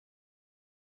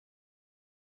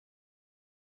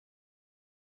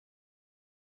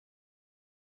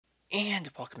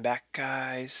And welcome back,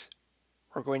 guys.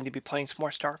 We're going to be playing some more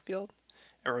Starfield,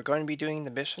 and we're going to be doing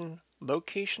the mission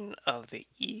Location of the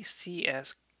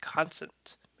ECS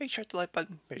Constant. Make sure to hit the like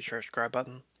button, make sure to subscribe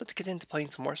button. Let's get into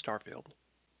playing some more Starfield.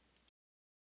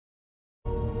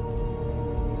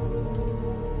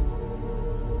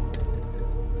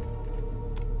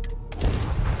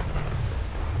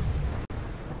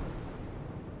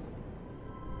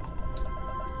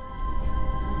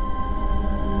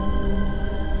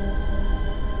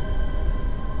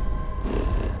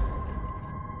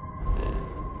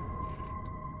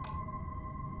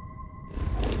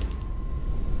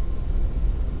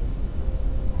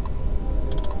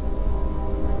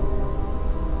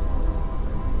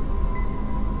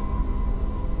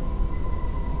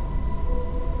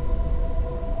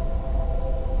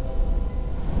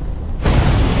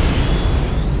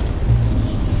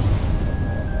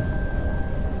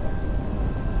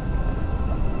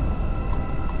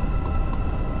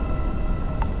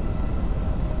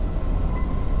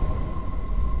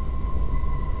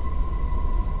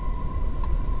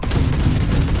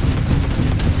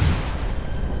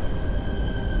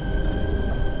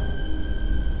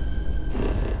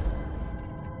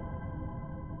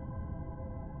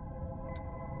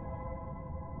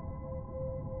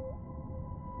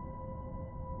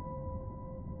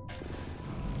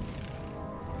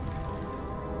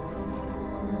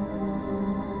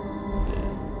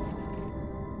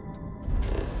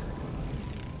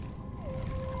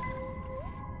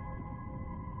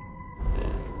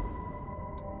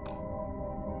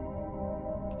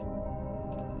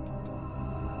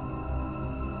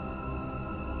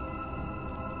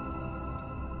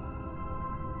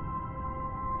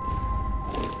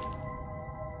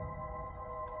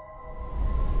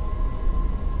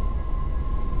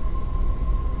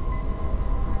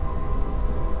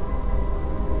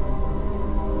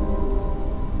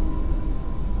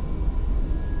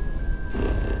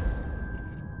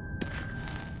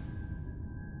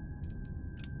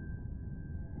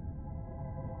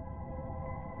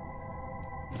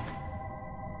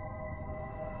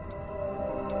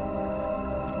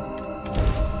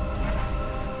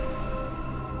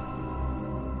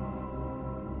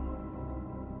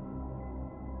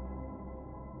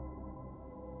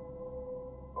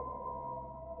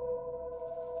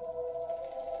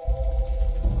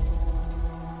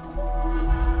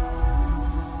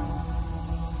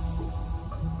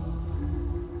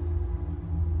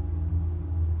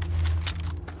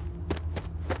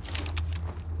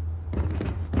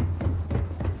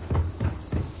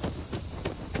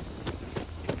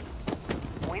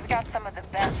 We've got some of the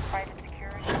best private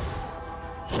security.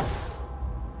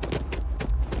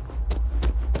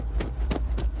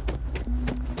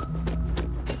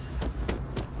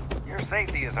 Your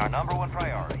safety is our #1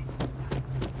 priority.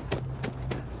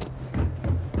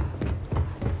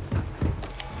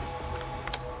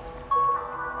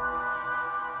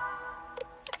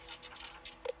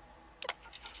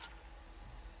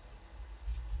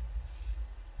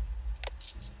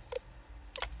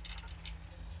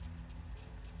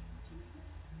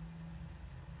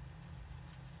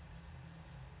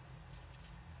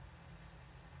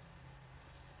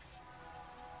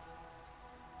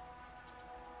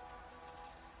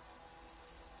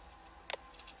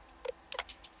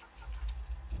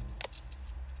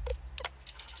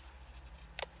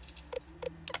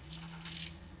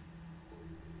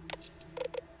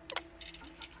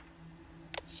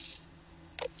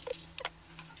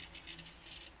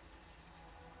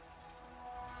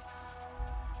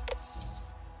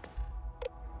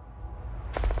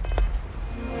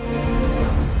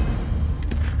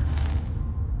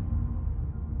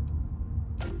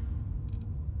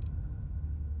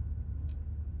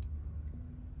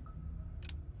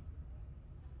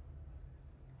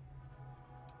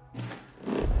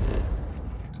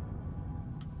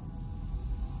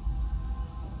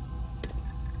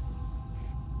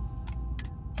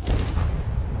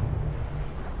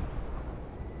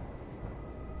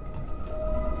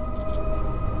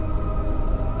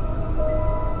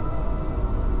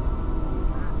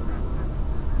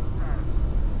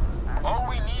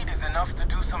 Enough to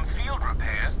do some field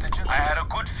repairs to just... I had a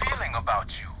good feeling about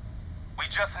you. We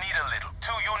just need a little. 2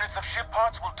 units of ship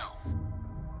parts will do.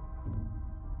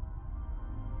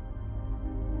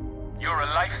 You're a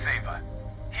lifesaver.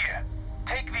 Here,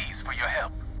 take these for your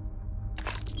help.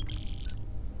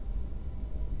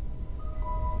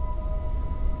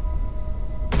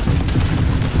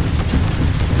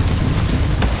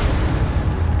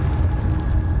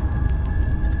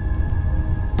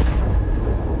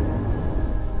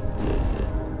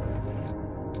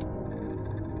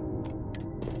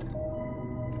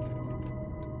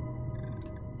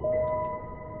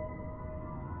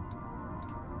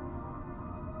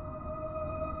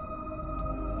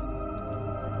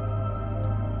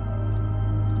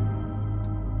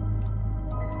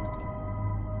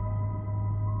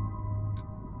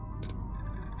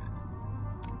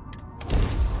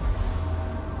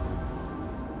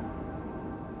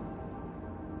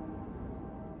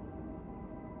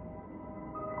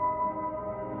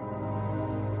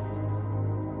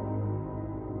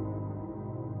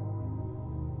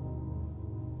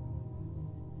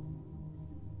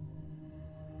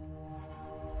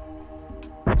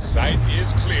 Site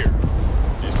is clear.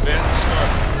 Descend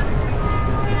Starfield.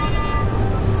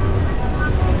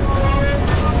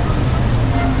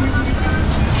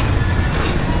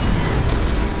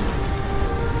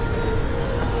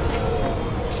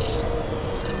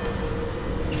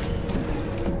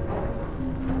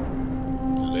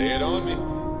 Lay it on me.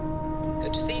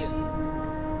 Good to see you.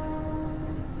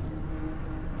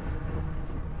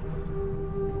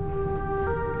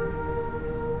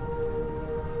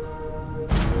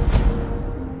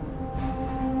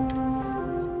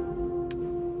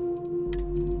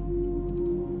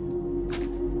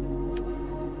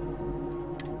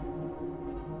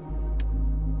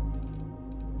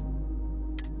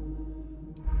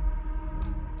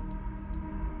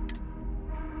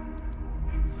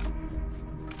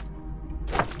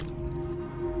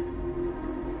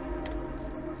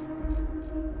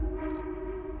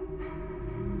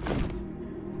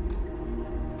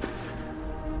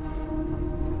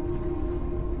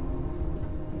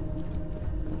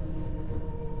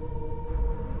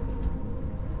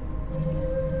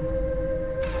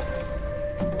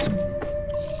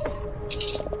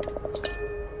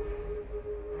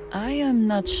 I am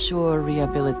not sure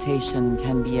rehabilitation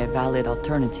can be a valid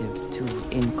alternative to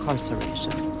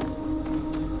incarceration.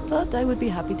 But I would be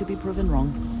happy to be proven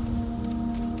wrong.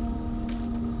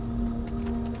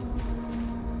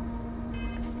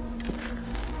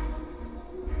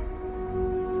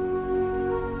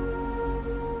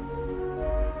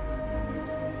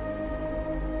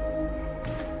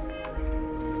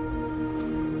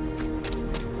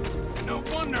 No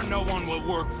wonder no one will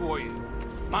work for you.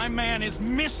 My man is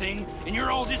missing, and you're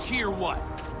all just here, what?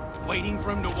 Waiting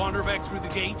for him to wander back through the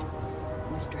gate?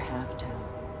 Mr. Halftown,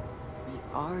 we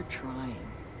are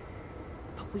trying.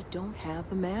 But we don't have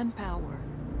the manpower.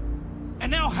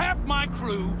 And now half my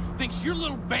crew thinks your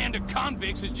little band of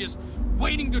convicts is just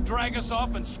waiting to drag us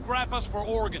off and scrap us for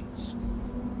organs.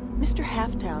 Mr.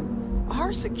 Halftown,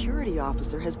 our security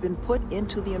officer has been put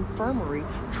into the infirmary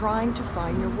trying to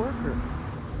find your worker.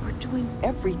 We're doing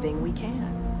everything we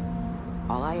can.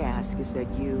 All I ask is that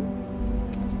you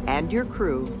and your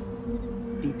crew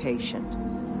be patient.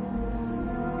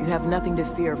 You have nothing to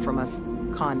fear from us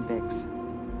convicts.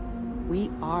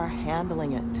 We are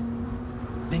handling it.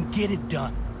 Then get it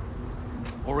done.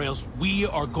 Or else we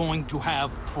are going to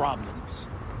have problems.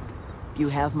 You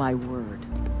have my word.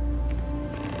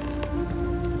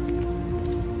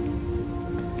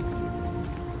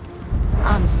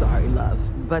 I'm sorry,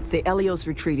 love, but the Elios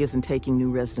retreat isn't taking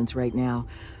new residents right now.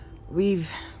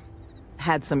 We've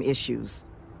had some issues.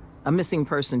 A missing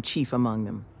person chief among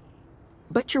them.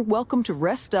 But you're welcome to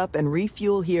rest up and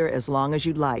refuel here as long as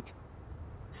you'd like.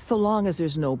 So long as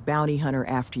there's no bounty hunter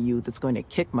after you that's going to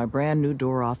kick my brand new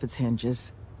door off its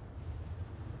hinges.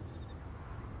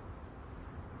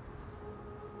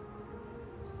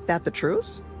 That the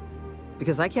truth?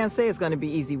 Because I can't say it's going to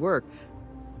be easy work.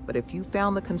 But if you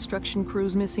found the construction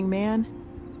crew's missing man,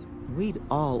 we'd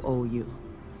all owe you.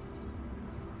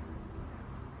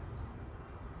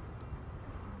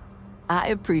 I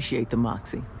appreciate the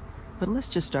moxie, but let's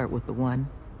just start with the one.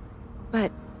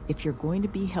 But if you're going to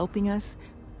be helping us,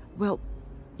 well,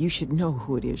 you should know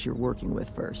who it is you're working with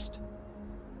first.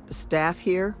 The staff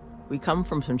here, we come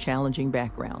from some challenging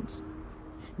backgrounds.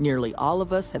 Nearly all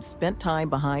of us have spent time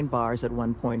behind bars at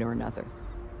one point or another.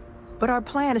 But our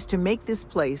plan is to make this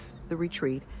place, the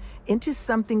retreat, into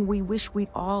something we wish we'd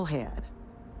all had.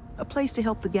 A place to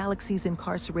help the galaxy's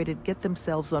incarcerated get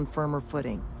themselves on firmer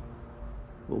footing.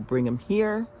 We'll bring them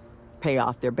here, pay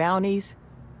off their bounties,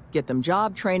 get them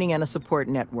job training and a support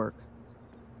network.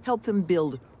 Help them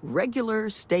build regular,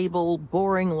 stable,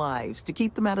 boring lives to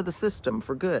keep them out of the system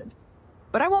for good.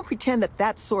 But I won't pretend that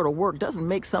that sort of work doesn't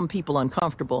make some people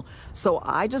uncomfortable, so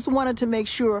I just wanted to make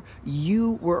sure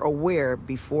you were aware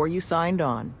before you signed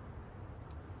on.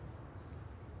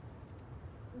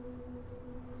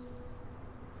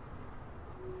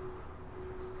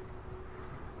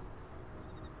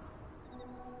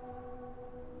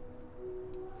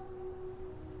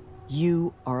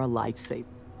 You are a lifesaver.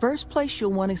 First place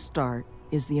you'll want to start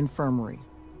is the infirmary.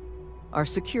 Our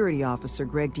security officer,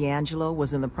 Greg D'Angelo,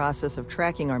 was in the process of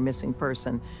tracking our missing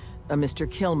person, a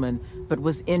Mr. Killman, but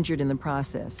was injured in the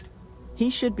process. He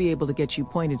should be able to get you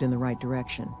pointed in the right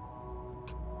direction.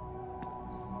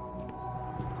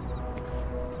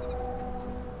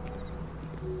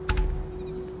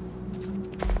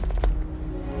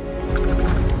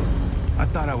 I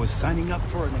thought I was signing up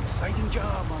for an exciting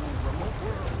job on a remote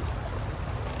world.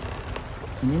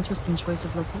 An interesting choice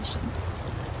of location.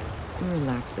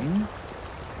 Relaxing,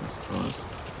 I suppose.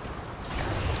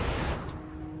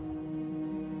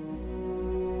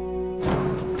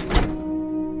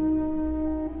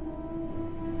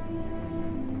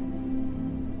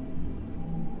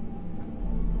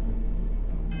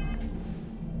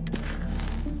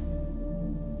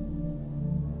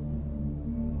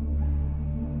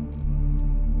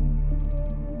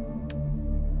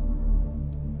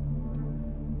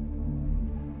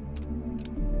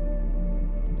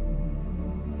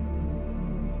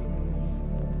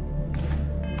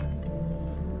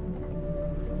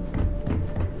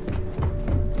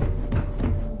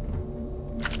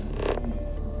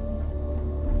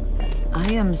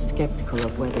 I am skeptical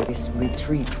of whether this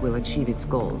retreat will achieve its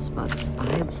goals, but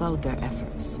I applaud their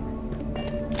efforts.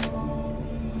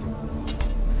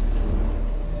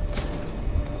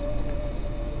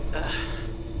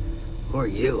 Who are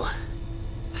you?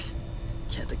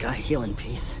 Can't the guy heal in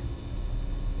peace?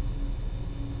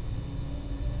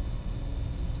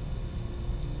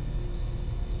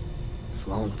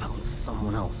 Sloan found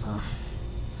someone else, huh?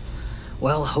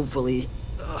 Well, hopefully,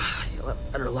 you'll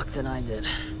have better luck than I did.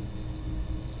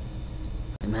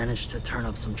 I managed to turn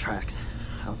up some tracks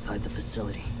outside the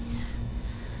facility.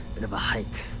 Bit of a hike,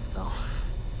 though.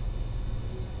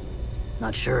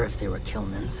 Not sure if they were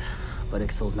Killman's, but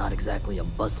Ixtal's not exactly a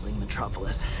bustling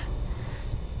metropolis.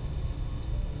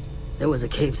 There was a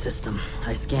cave system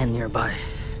I scanned nearby,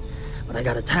 but I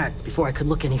got attacked before I could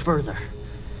look any further.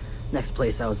 Next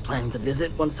place I was planning to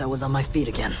visit once I was on my feet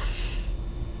again.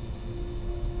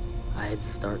 I'd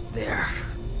start there.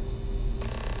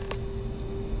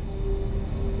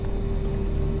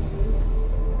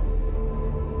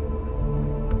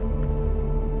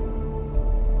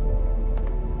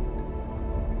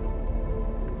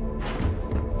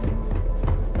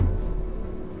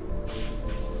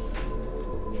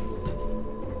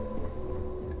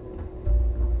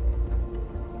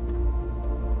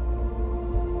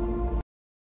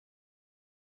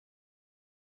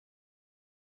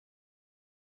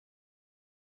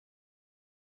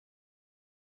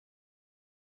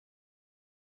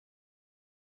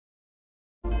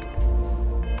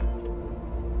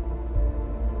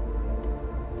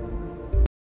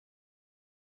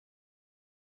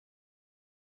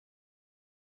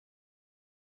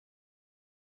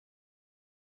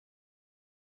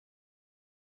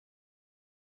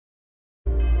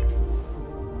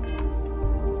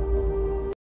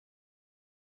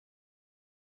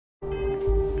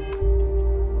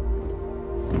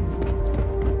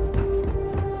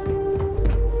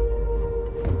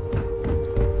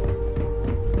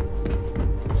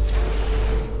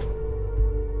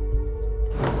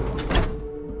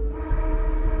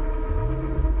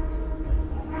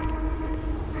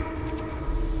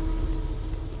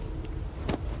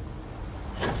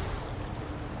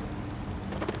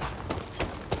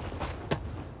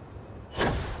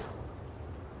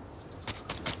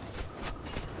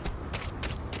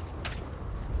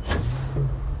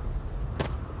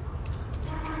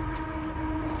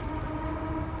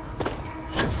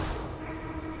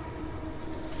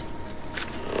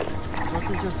 What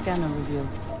does your scanner reveal?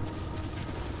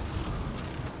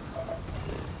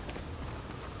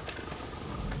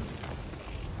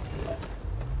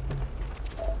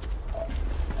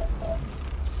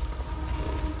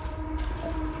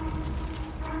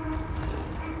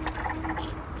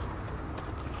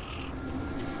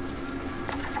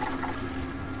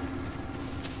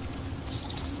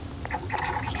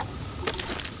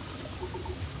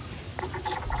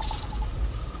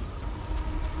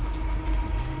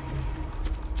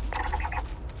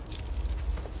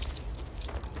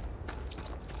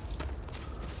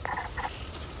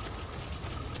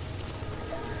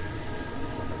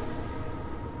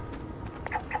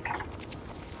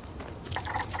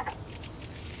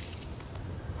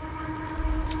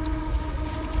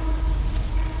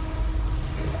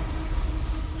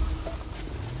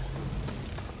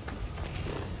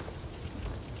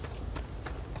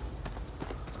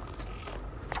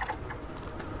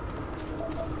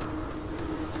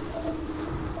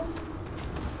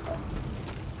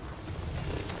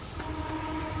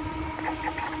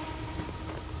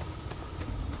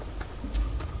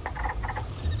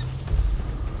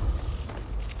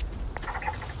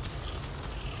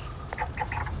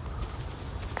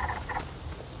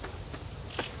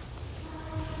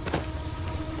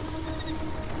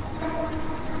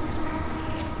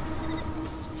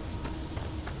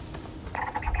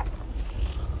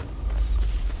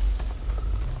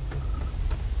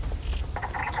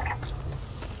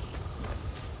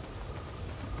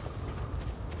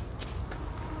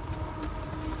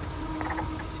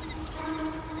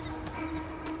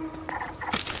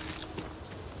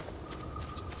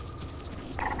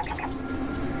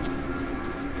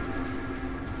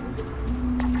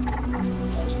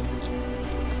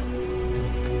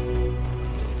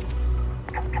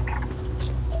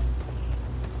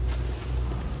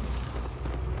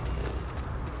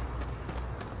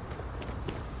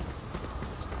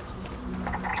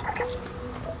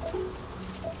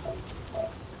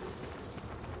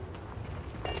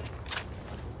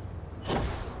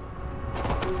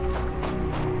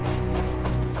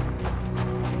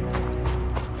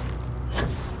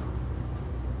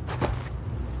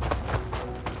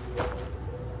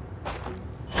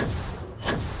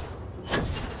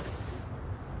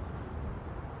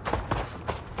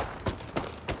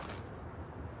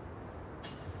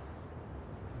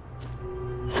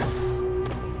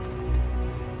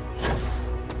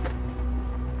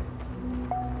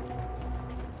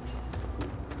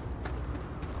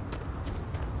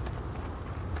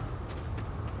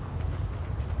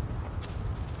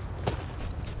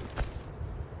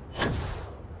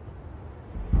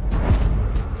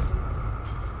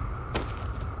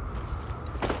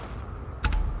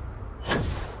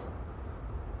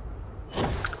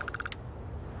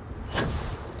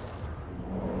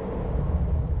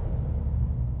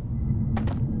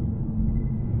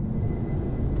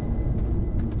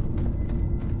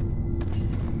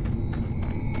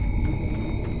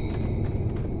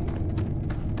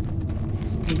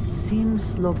 It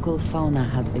seems local fauna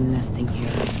has been nesting here.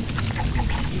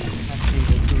 Have made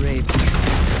a grave mistake.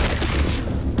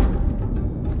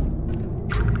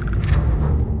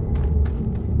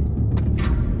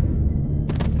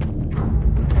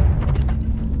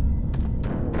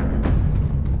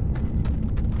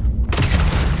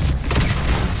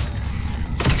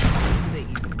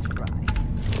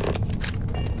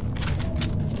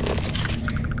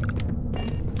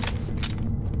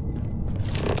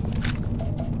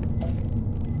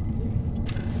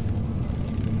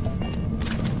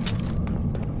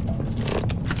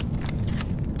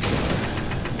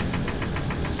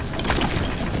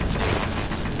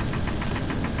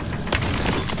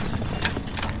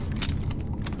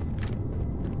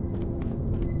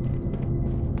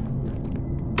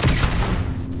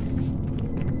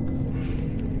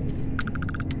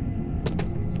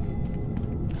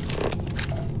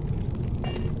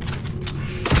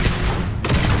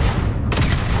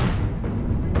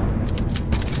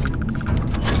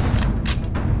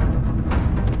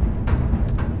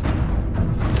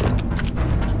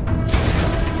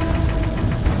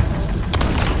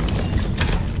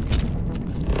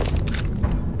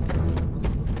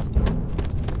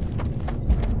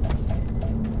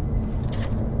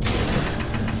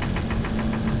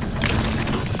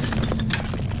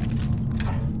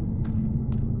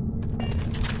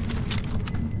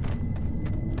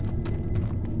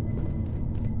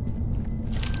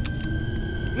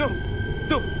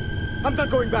 I'm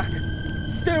not going back.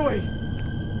 Stay away.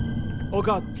 Oh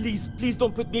God, please, please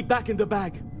don't put me back in the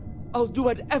bag. I'll do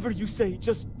whatever you say,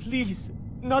 just please,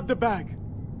 not the bag.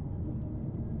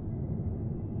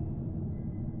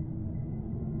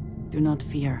 Do not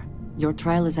fear. Your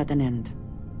trial is at an end.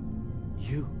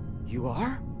 You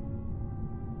are?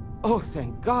 Oh,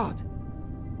 thank God.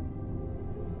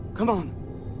 Come on.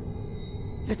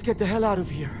 Let's get the hell out of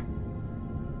here.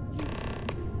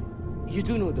 You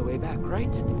do know the way back,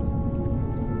 right?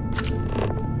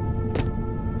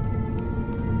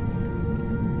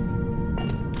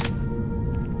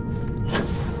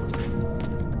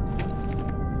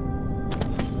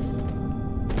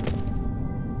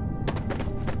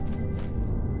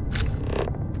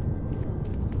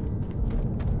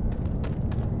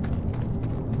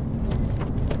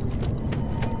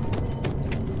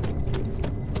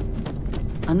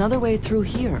 Another way through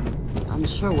here.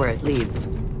 Unsure where it leads.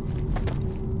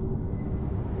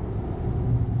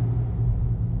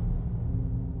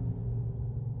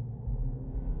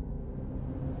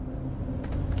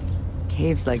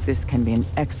 Caves like this can be an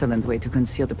excellent way to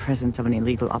conceal the presence of an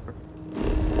illegal operator.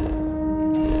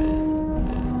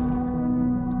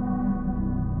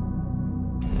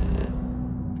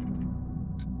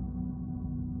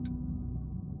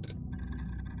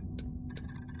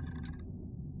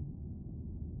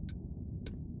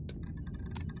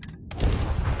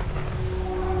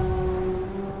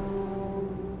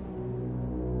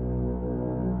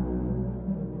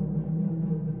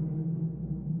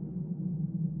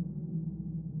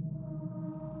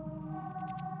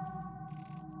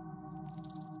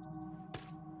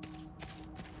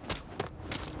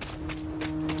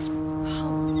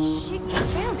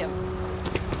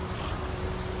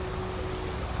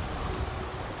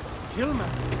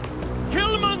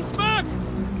 Killman's back!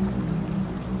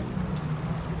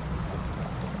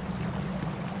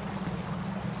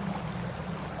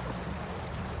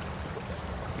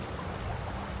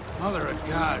 Mother of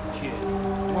God, kid.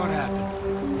 What happened?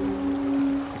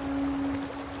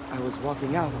 I was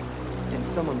walking out, and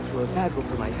someone threw a bag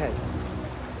over my head.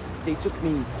 They took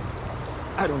me...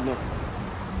 I don't know.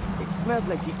 It smelled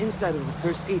like the inside of a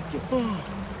first aid kit.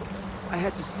 I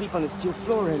had to sleep on the steel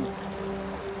floor and...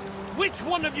 Which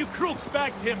one of you crooks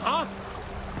bagged him, huh?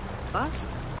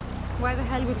 Us? Why the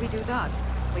hell would we do that?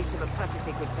 Waste of a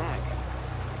perfectly good bag.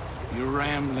 You're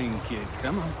rambling, kid.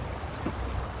 Come on.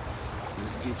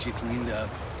 Let's get you cleaned up.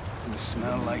 You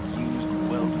smell like used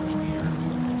welder's gear.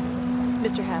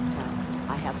 Mr. Halftime,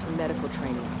 I have some medical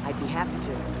training. I'd be happy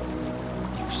to.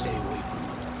 You stay away from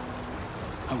it.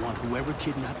 I want whoever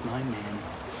kidnapped my man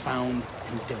found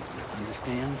and dealt with,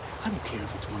 understand? I don't care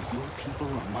if it's one of your people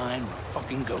or mine or a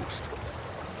fucking ghost.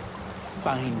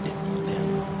 Find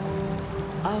them.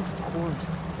 Of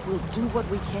course. We'll do what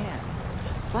we can.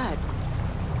 But...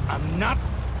 I'm not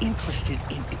interested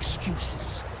in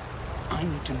excuses. I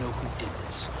need to know who did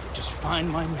this. Just find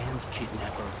my man's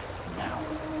kidnapper now.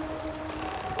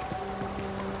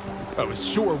 I was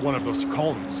sure one of those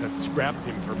colonists had scrapped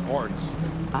him for parts.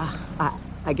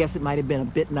 I guess it might have been a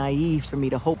bit naive for me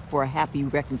to hope for a happy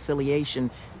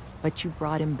reconciliation, but you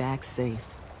brought him back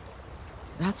safe.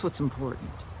 That's what's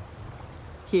important.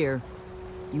 Here,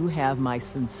 you have my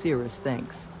sincerest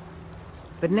thanks.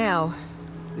 But now,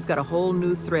 we've got a whole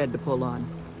new thread to pull on.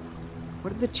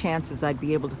 What are the chances I'd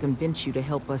be able to convince you to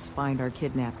help us find our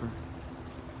kidnapper?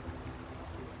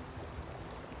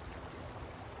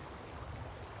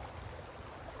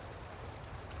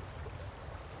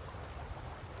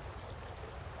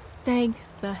 Thank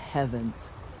the heavens.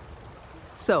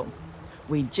 So,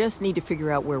 we just need to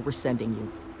figure out where we're sending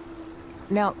you.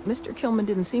 Now, Mr. Kilman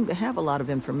didn't seem to have a lot of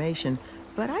information,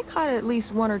 but I caught at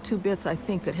least one or two bits I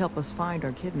think could help us find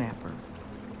our kidnapper.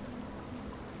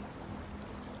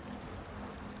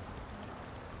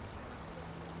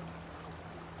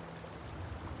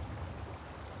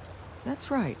 That's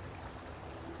right.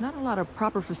 Not a lot of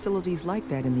proper facilities like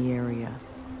that in the area.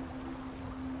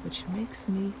 Which makes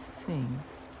me think...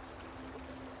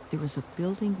 there was a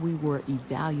building we were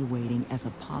evaluating as a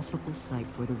possible site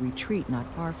for the retreat not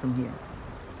far from here.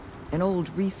 An old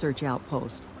research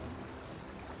outpost.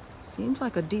 Seems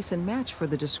like a decent match for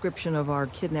the description of our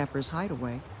kidnapper's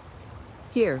hideaway.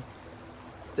 Here,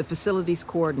 the facility's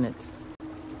coordinates.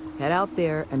 Head out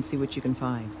there and see what you can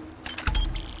find.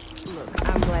 Look,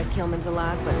 I'm glad Kilman's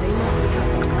alive, but they must be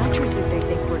huffing nitrous if they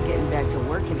think we're getting back to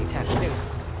work anytime soon.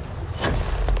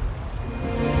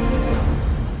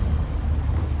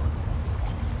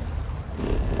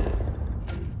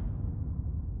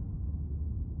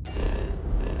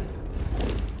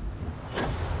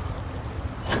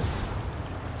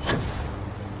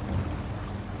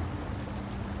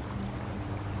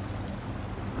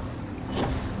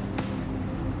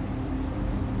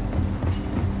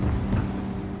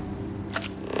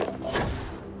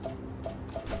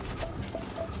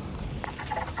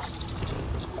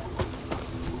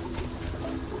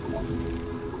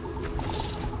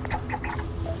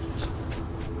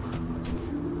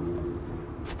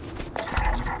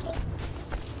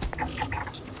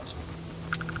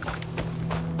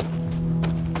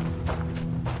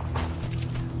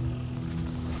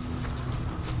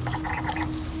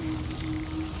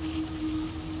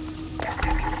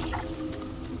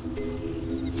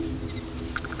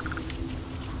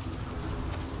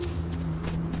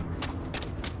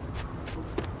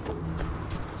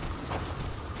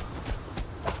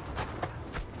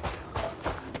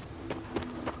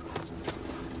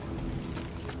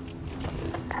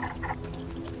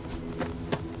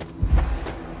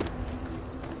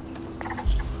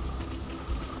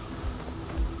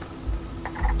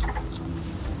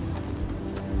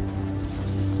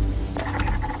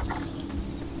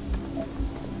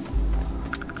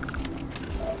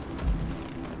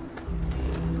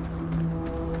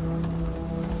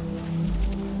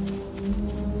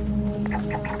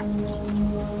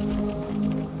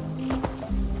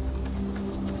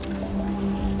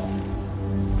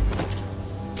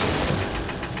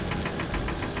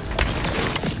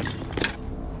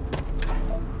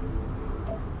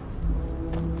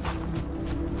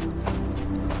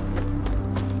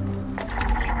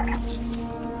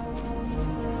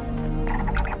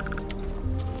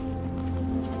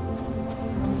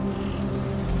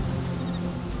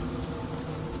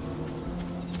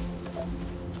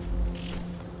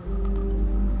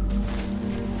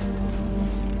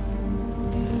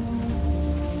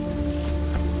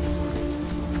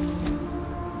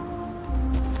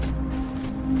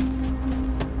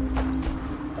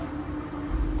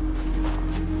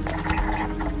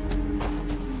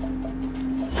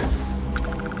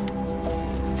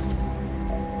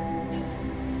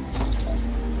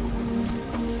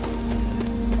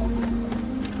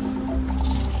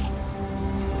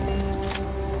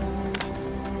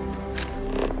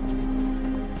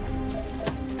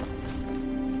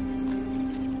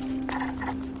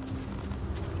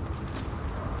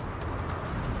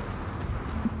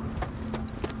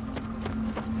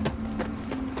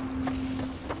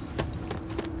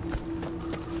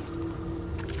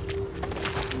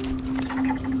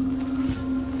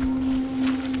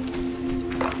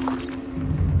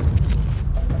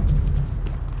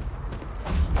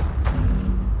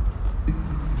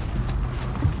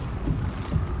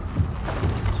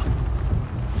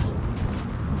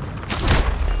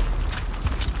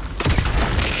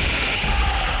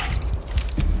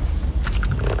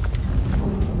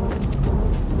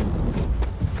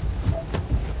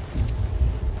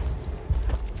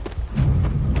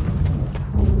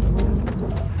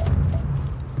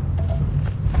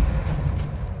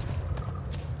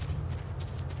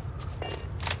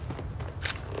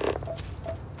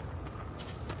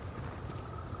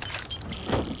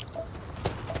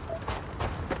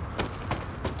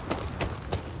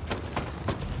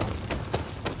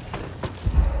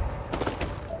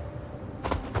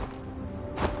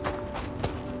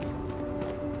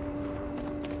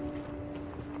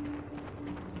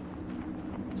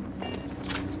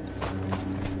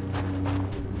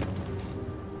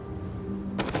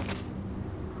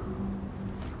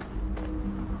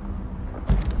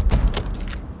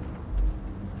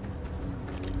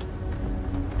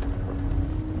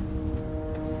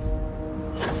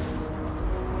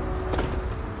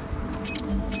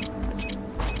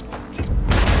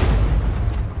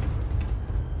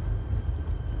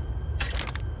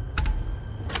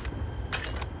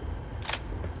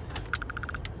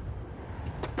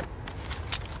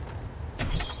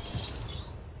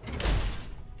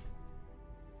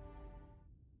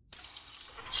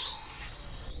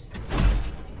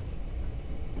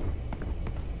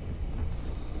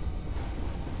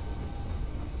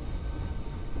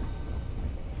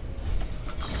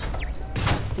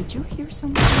 Did you hear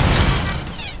something?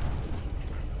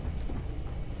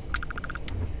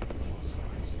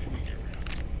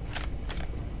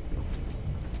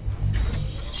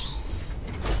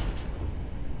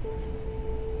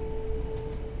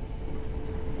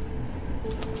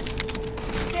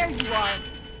 There you are.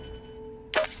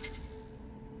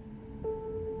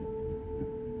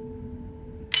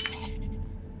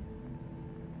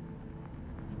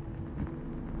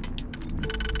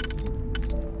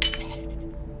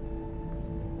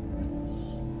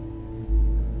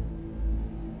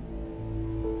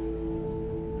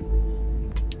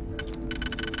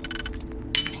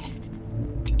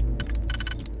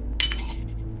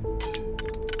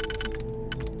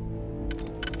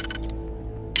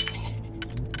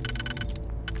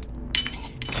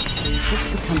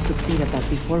 Hope we can succeed at that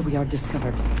before we are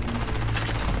discovered.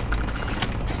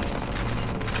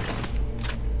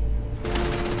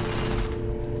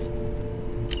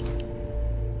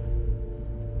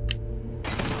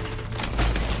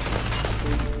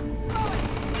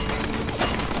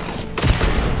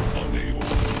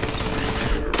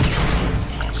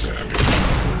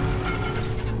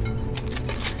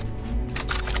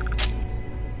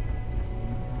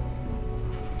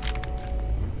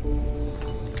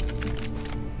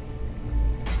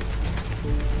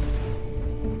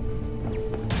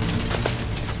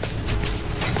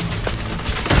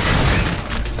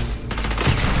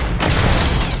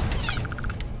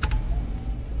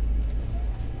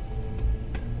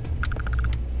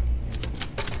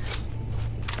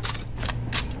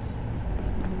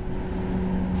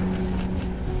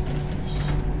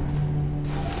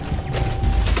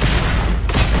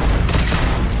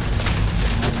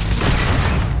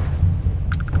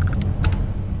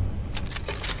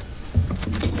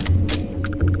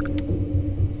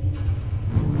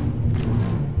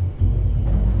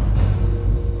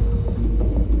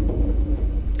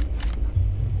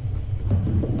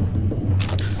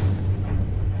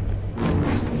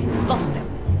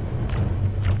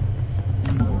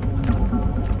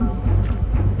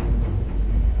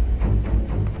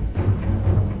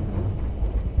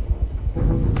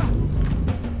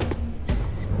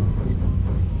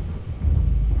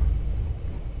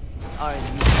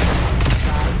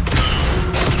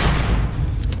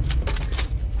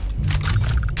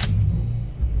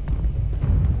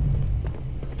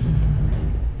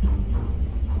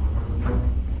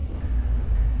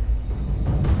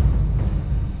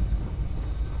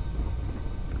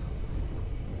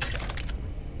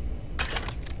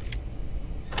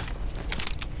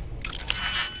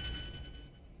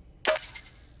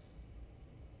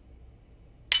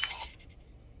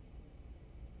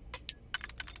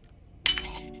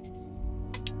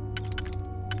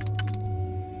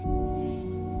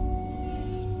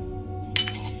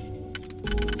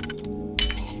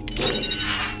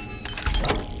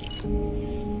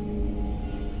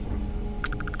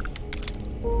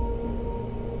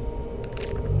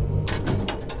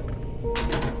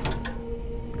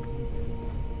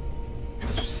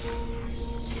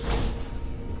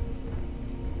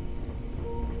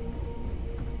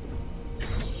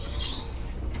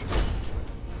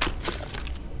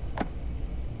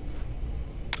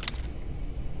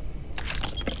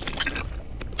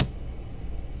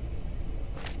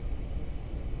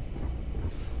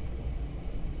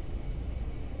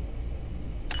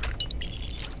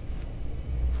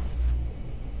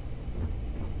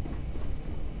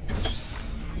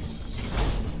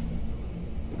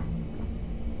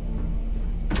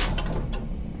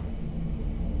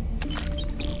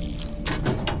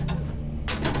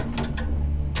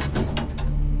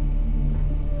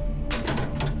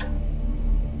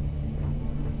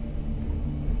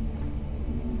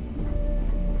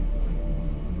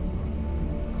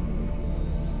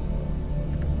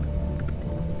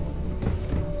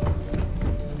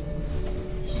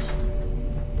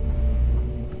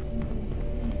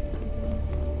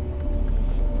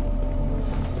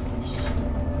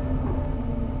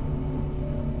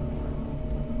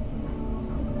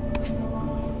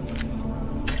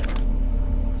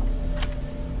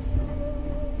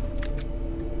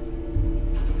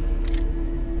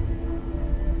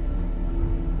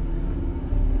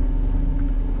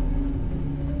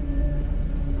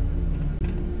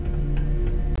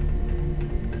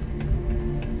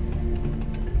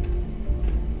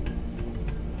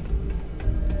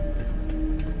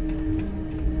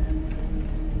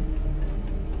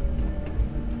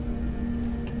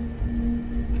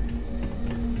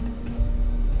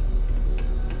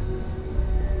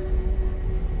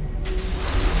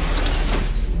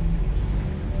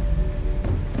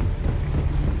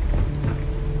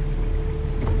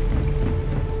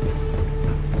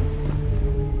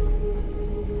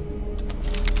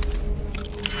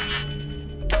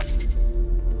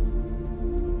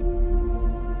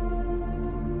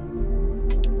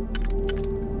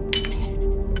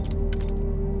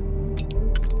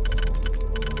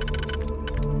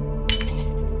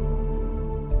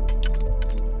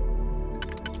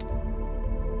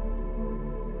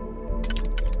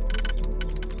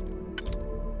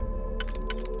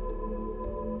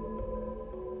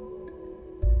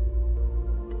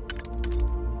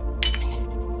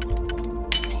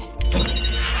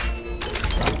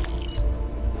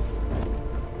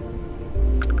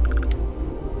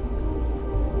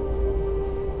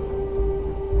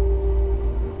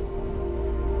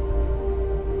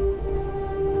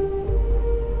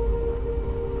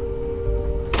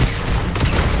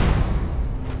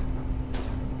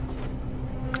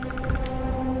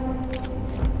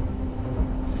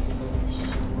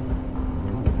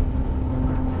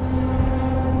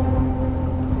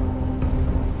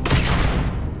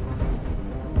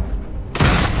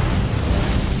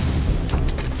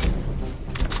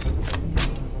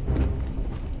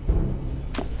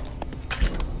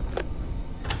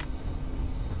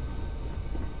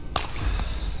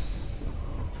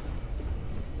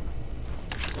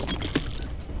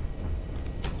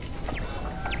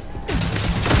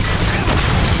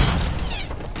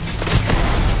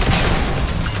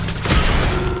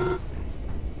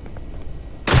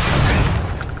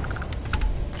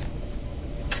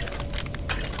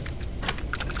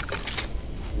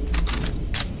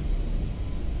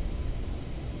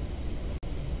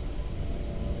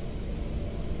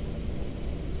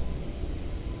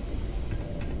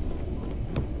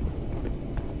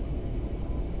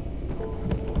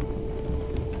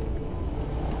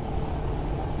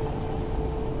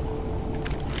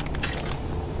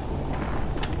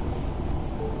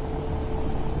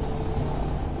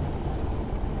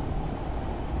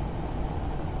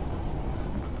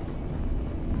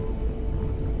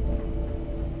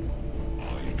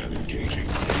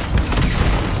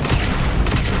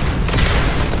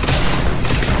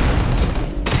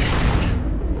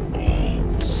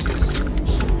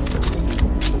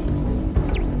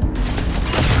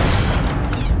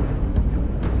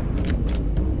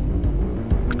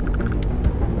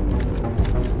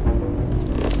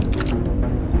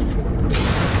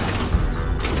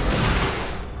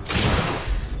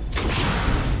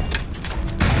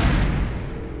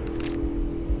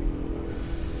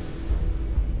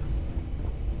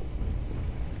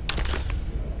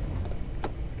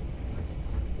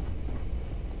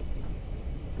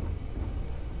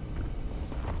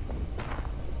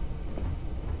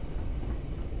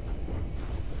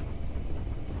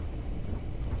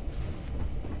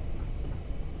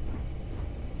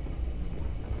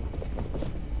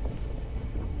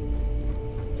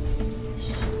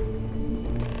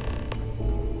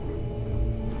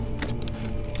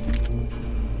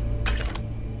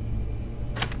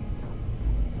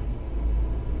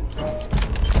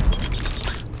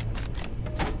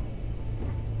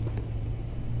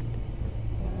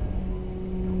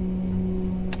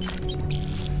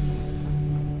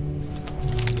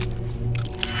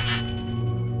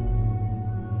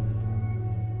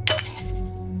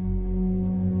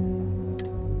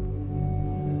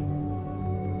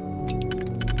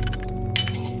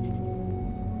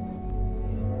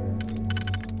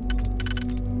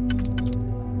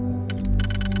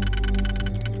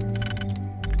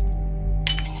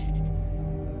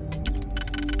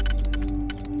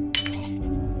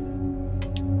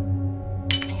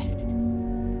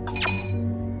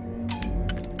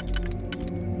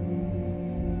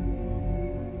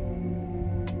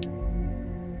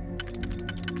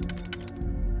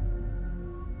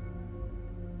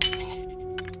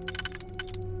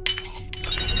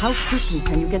 How quickly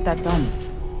can you get that done?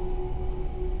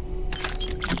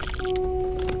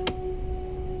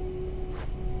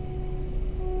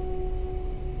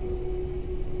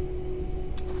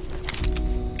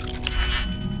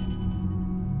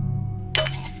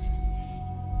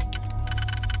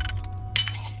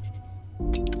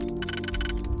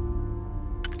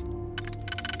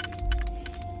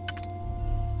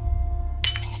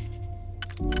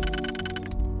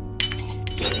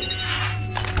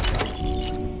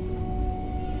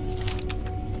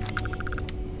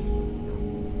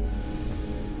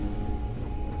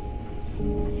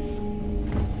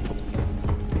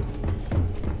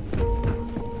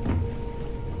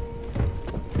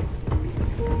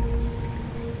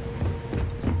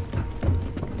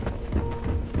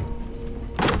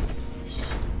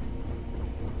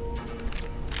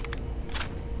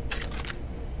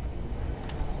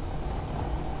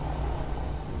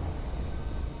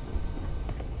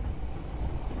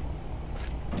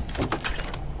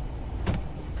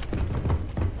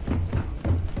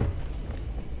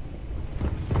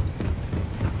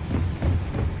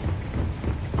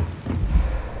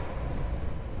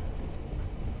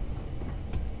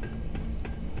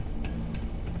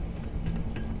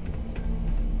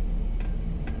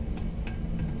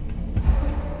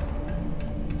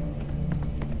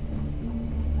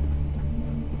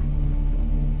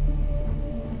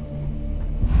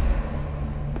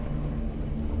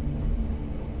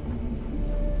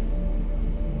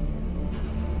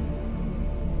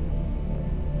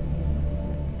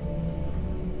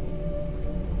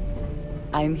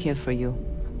 I'm here for you.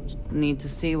 Need to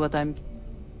see what I'm...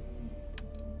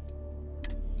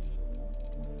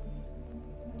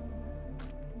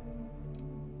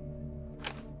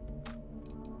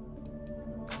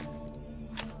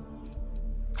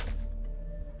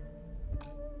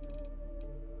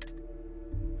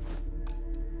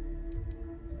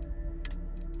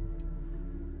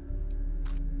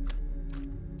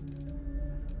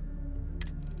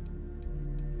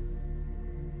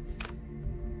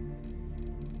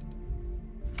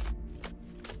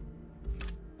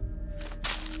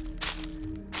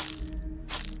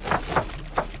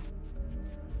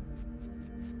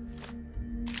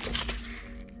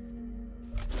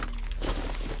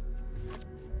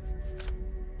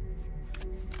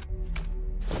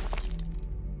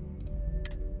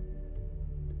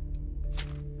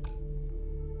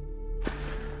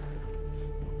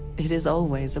 It is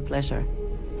always a pleasure.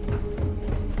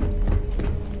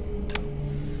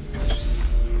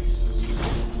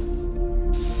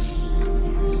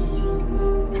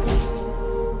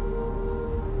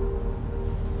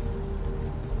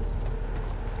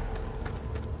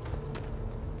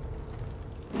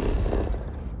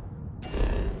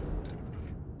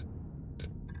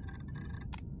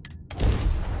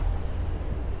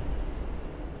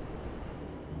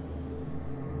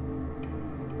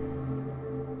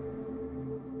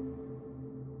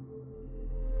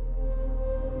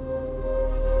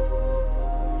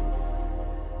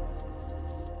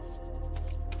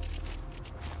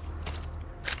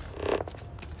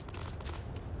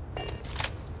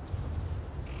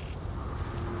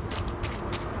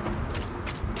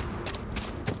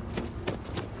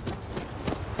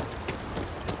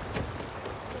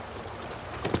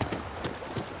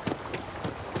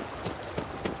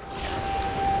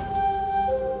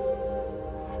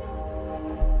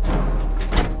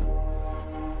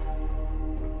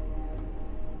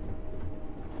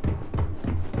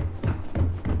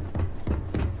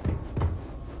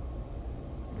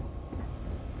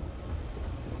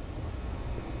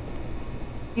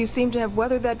 You seem to have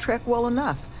weathered that trek well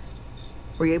enough.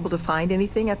 Were you able to find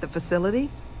anything at the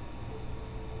facility?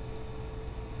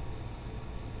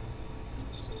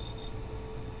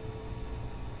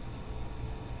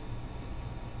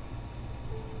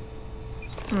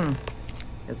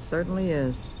 It certainly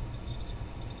is.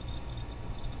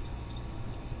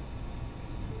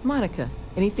 Monica,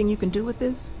 anything you can do with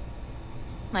this?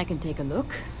 I can take a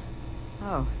look.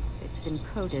 Oh, it's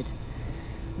encoded.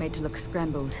 Made to look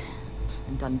scrambled.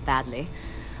 And done badly.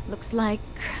 Looks like...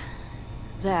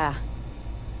 there.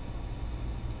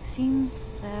 Seems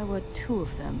there were 2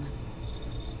 of them.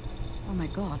 Oh my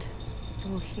god. It's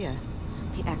all here.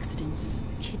 The accidents,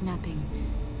 the kidnapping,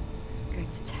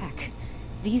 Greg's attack.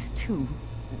 These 2,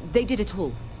 they did it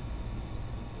all.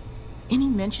 Any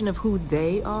mention of who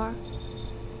they are?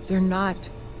 They're not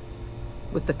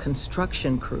with the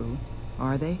construction crew,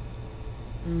 are they?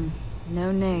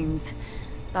 No names.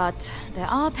 But there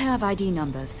are a pair of ID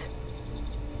numbers.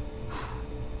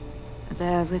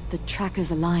 They're with the Trackers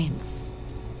Alliance.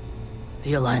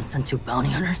 The Alliance sent 2 bounty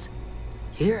hunters?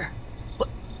 Here? But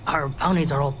our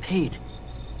bounties are all paid.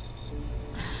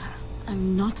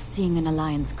 I'm not seeing an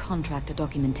Alliance contract or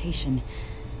documentation.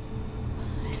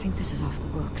 I think this is off the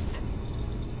books.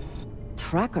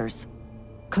 Trackers?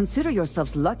 Consider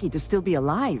yourselves lucky to still be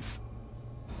alive.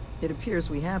 It appears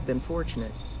we have been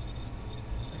fortunate.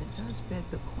 But it does beg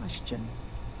the question.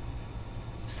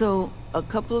 So, a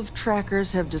couple of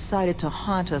trackers have decided to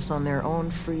haunt us on their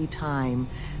own free time.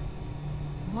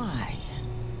 Why?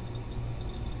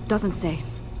 Doesn't say.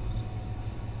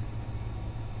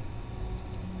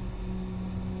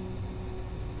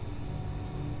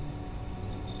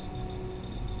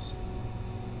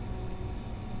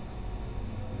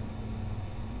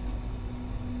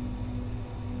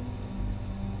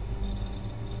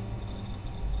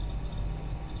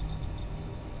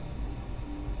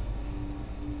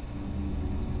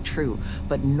 True,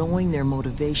 but knowing their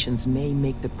motivations may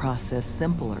make the process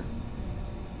simpler.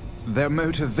 Their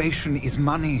motivation is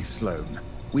money, Sloane.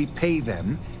 We pay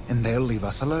them, and they'll leave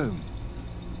us alone.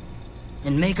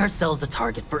 And make ourselves a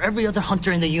target for every other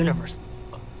hunter in the universe.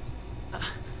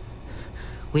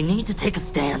 We need to take a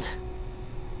stand.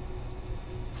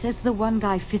 Says the one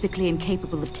guy physically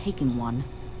incapable of taking one.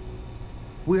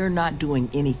 We're not doing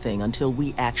anything until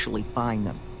we actually find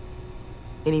them.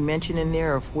 Any mention in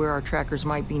there of where our trackers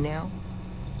might be now?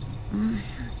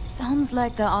 Sounds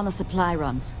like they're on a supply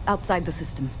run, outside the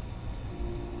system.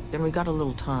 Then we got a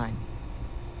little time.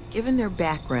 Given their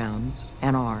background,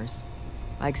 and ours,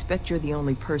 I expect you're the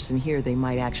only person here they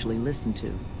might actually listen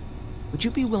to. Would you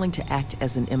be willing to act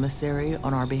as an emissary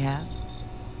on our behalf?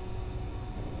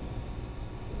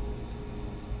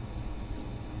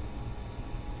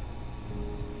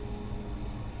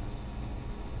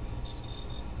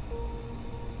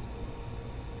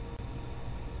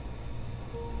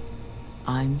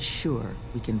 I'm sure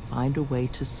we can find a way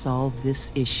to solve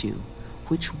this issue,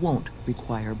 which won't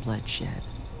require bloodshed.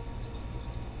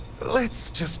 Let's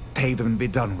just pay them and be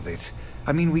done with it.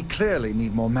 I mean, we clearly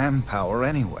need more manpower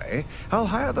anyway. I'll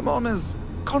hire them on as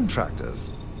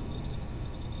contractors.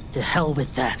 To hell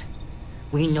with that.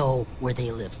 We know where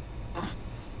they live.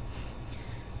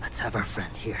 Let's have our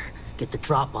friend here get the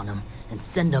drop on them and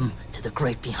send them to the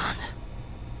great beyond.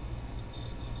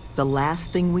 The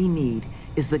last thing we need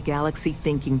is the galaxy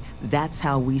thinking that's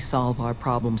how we solve our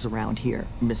problems around here,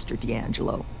 Mr.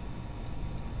 D'Angelo.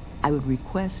 I would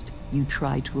request you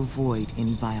try to avoid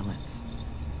any violence.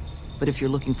 But if you're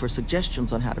looking for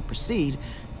suggestions on how to proceed,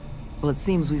 well, it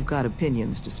seems we've got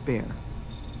opinions to spare.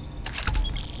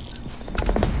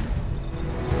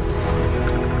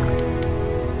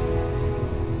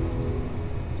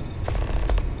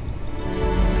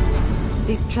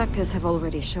 These trackers have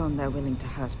already shown they're willing to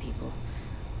hurt people.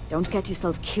 Don't get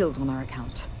yourself killed on our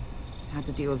account. Had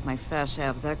to deal with my fair share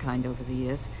of their kind over the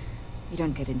years. You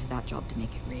don't get into that job to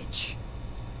make it rich.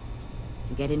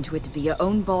 You get into it to be your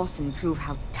own boss and prove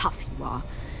how tough you are.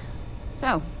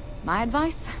 So, my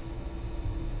advice?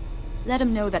 Let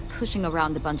them know that pushing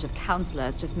around a bunch of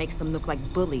counselors just makes them look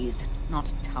like bullies,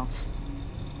 not tough.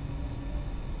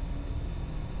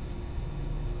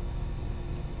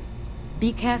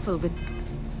 Be careful with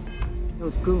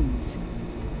those goons.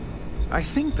 I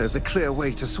think there's a clear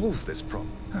way to solve this problem.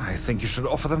 I think you should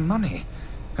offer them money,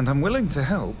 and I'm willing to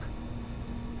help.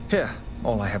 Here,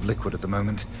 all I have liquid at the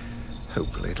moment.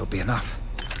 Hopefully it'll be enough.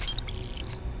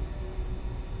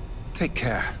 Take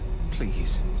care,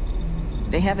 please.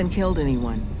 They haven't killed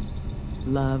anyone.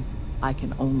 Love, I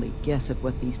can only guess at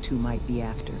what these two might be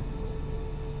after.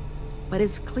 But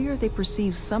it's clear they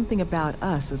perceive something about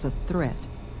us as a threat.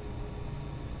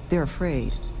 They're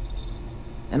afraid.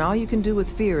 And all you can do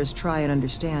with fear is try and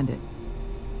understand it.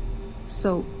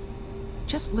 So,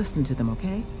 just listen to them,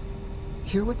 okay?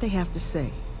 Hear what they have to say.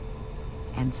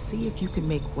 And see if you can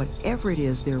make whatever it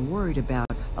is they're worried about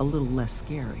a little less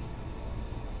scary.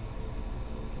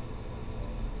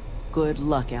 Good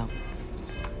luck out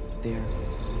there.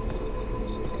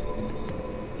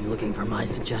 You looking for my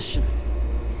suggestion?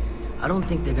 I don't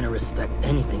think they're gonna respect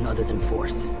anything other than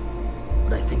force.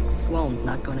 But I think Sloane's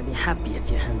not gonna be happy if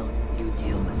you handle it. You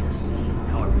deal with this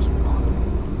however you want.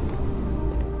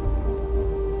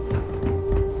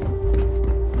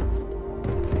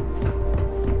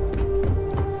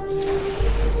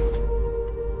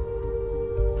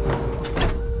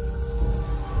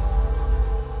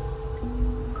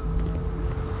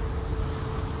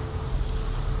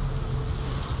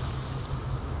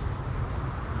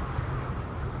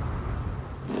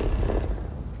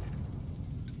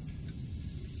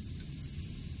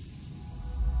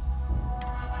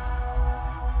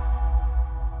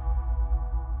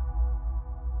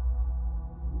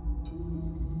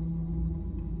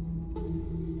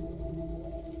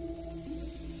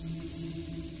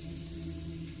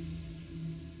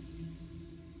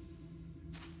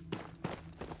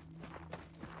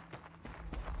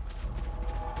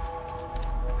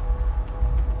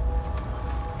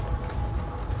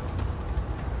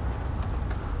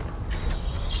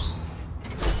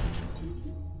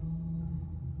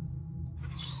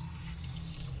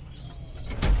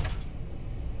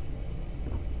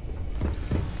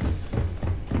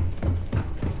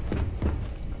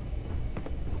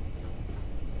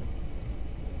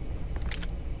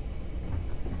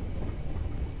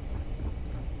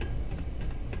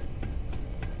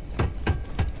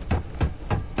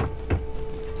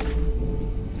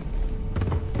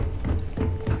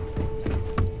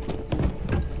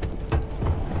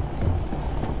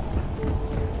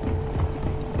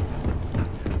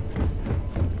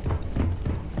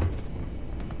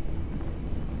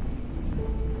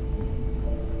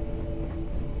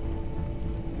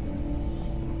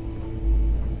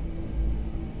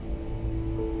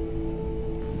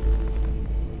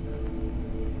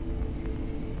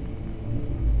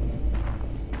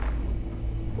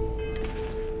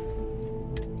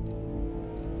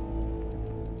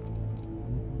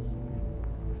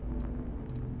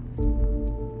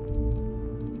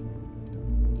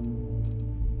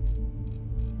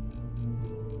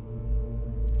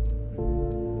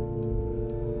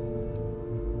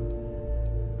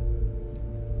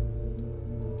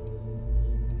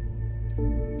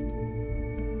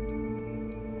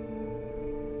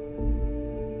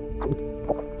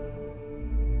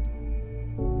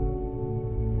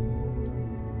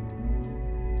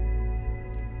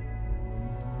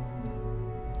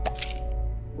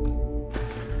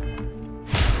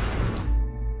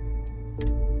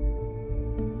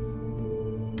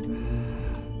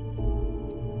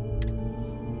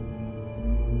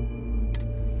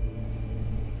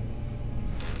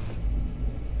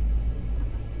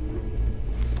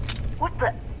 What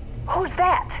the? Who's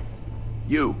that?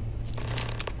 You.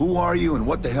 Who are you and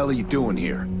what the hell are you doing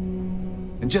here?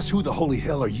 And just who the holy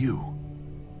hell are you?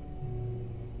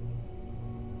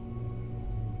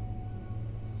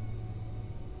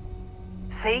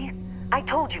 See? I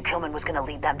told you Kilman was gonna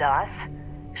lead them to us.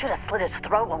 Should have slit his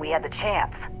throat when we had the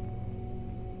chance.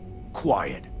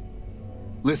 Quiet.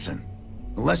 Listen,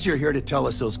 unless you're here to tell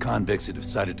us those convicts have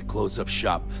decided to close up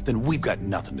shop, then we've got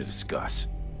nothing to discuss.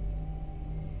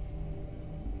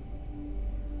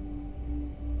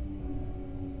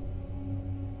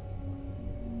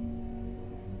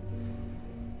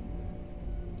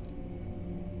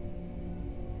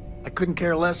 I couldn't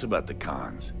care less about the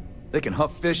cons. They can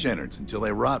huff fish innards until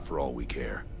they rot for all we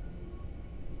care.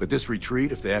 But this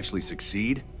retreat, if they actually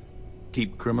succeed,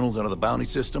 keep criminals out of the bounty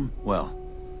system, well,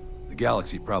 the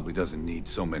galaxy probably doesn't need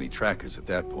so many trackers at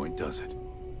that point, does it?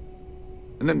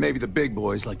 And then maybe the big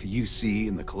boys like the UC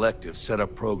and the Collective set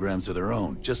up programs of their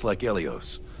own, just like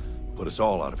Helios. Put us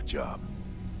all out of a job.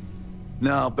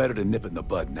 No, better to nip it in the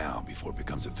bud now before it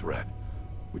becomes a threat.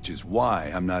 Which is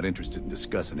why I'm not interested in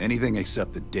discussing anything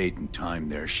except the date and time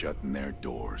they're shutting their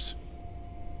doors.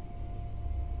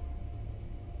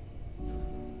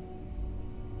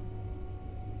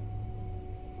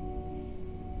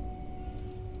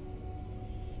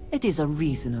 It is a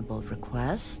reasonable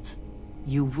request.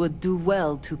 You would do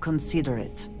well to consider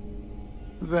it.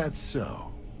 That's so.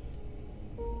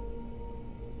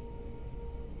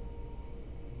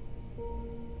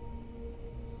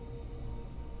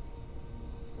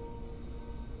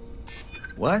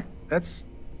 What? That's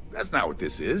not what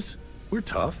this is. We're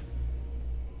tough.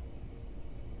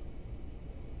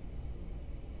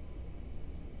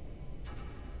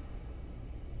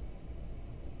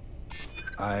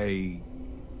 I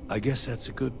guess that's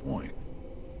a good point.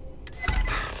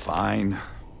 Fine.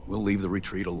 We'll leave the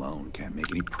retreat alone. Can't make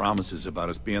any promises about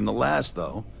us being the last,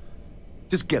 though.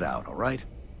 Just get out, all right?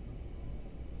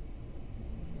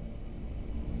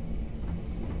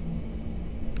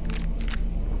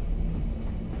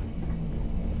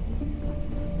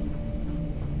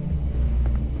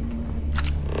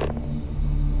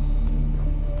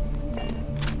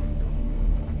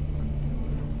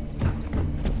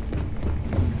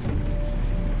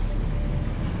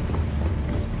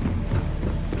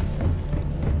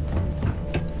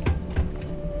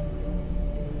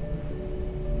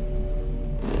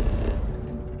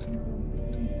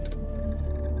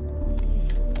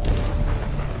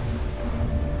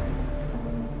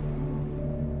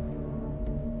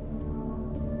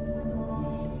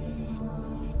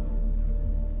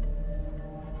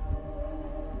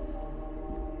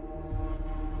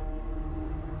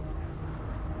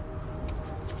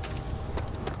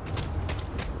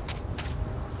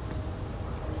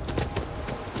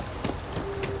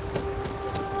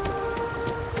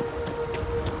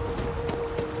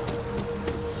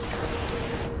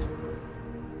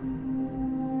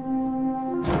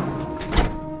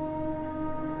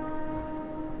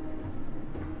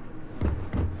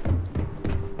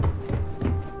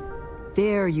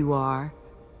 There you are.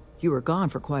 You were gone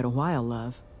for quite a while,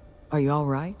 love. Are you all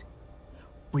right?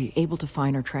 Were you able to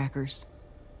find our trackers?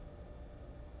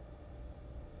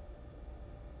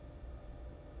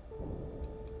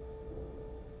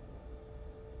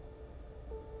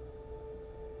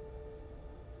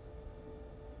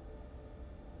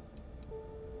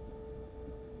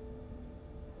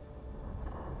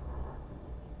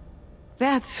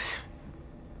 That's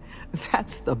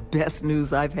the best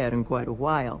news I've had in quite a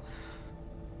while.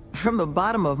 From the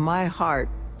bottom of my heart,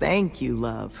 thank you,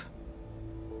 love.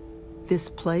 This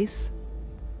place,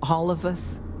 all of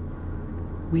us,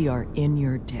 we are in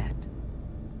your debt.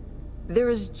 There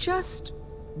is just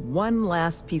one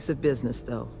last piece of business,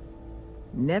 though.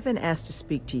 Nevin asked to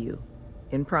speak to you,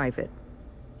 in private.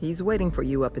 He's waiting for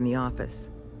you up in the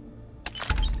office.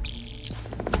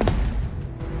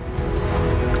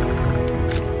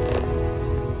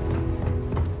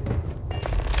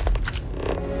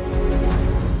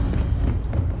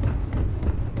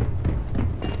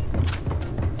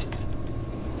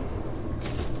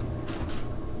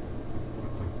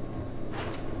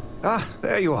 Ah,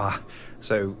 there you are.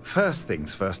 So, first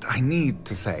things first, I need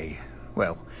to say,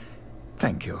 well,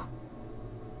 thank you.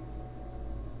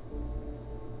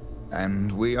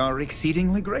 And we are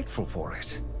exceedingly grateful for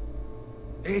it.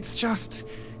 It's just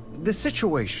the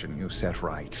situation you set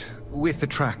right with the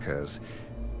trackers.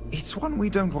 It's one we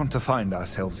don't want to find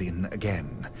ourselves in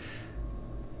again.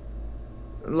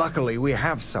 Luckily, we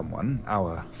have someone,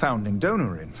 our founding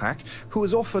donor in fact, who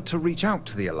has offered to reach out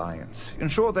to the Alliance,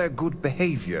 ensure their good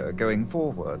behavior going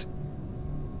forward.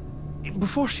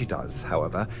 Before she does,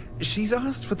 however, she's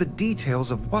asked for the details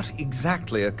of what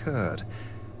exactly occurred.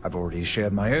 I've already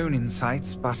shared my own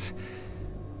insights, but,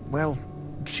 well,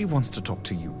 she wants to talk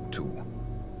to you too.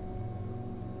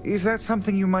 Is that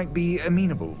something you might be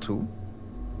amenable to?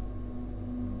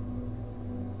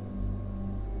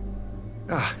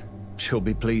 Ah, she'll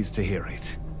be pleased to hear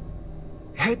it.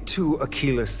 Head to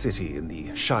Aquila City in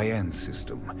the Cheyenne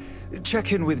system.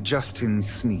 Check in with Justin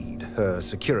Sneed, her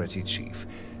security chief.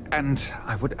 And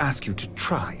I would ask you to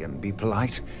try and be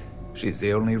polite. She's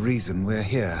the only reason we're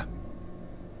here.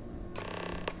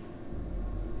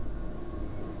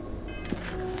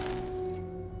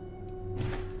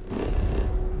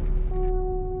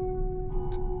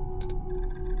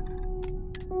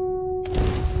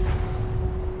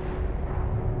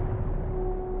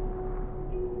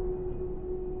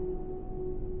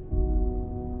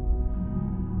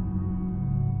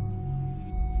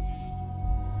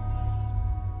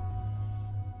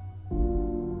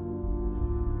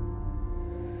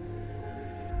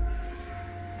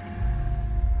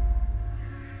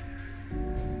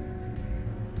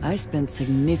 I spent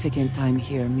significant time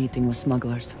here meeting with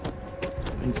smugglers.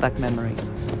 Brings back memories.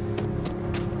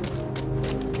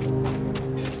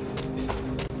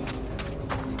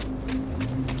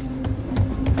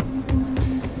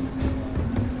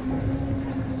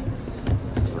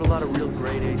 Heard a lot of real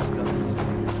grade A stuff.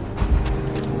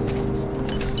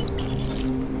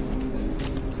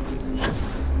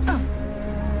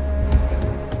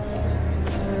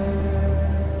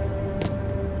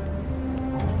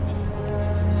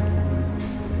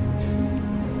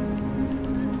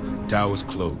 Tower's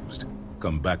closed.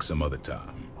 Come back some other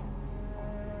time.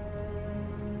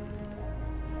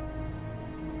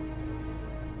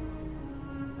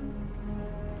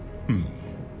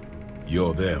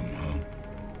 You're them, huh?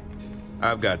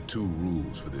 I've got 2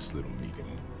 rules for this little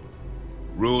meeting.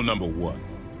 Rule number 1,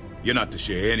 you're not to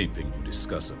share anything you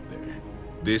discuss up there.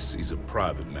 This is a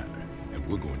private matter, and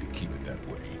we're going to keep it that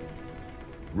way.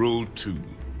 Rule 2,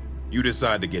 you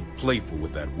decide to get playful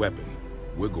with that weapon,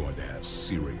 we're going to have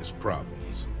serious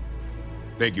problems.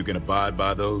 Think you can abide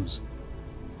by those?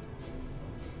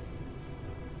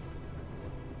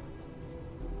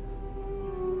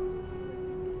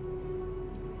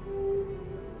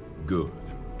 Good.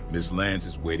 Miss Lance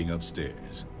is waiting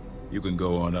upstairs. You can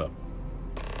go on up.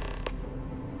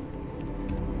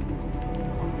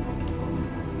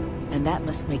 And that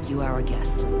must make you our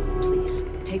guest. Please,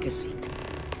 take a seat.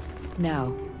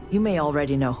 Now, you may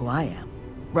already know who I am.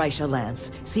 Raisha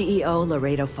Lance, CEO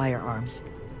Laredo Firearms.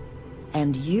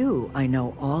 And you, I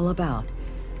know all about.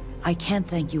 I can't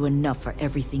thank you enough for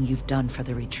everything you've done for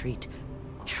the retreat.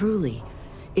 Truly,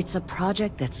 it's a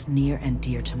project that's near and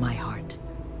dear to my heart.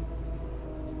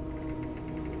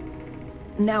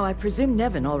 Now, I presume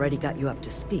Nevin already got you up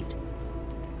to speed.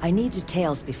 I need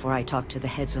details before I talk to the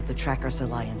heads of the Trackers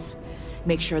Alliance.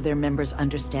 Make sure their members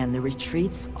understand the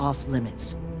retreat's off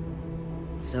limits.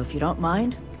 So if you don't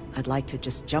mind, I'd like to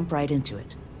just jump right into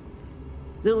it.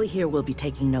 Lily here will be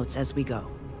taking notes as we go.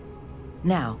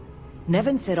 Now,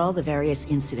 Nevin said all the various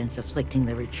incidents afflicting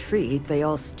the retreat, they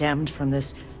all stemmed from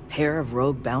this pair of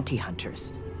rogue bounty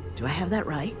hunters. Do I have that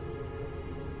right?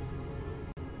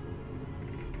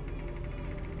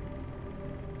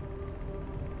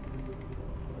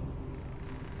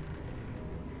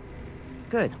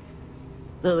 Good.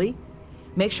 Lily,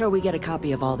 make sure we get a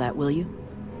copy of all that, will you?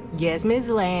 Yes, Ms.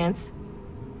 Lance.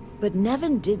 But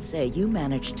Nevin did say you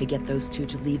managed to get those 2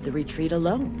 to leave the retreat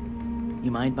alone. You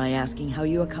mind my asking how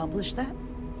you accomplished that?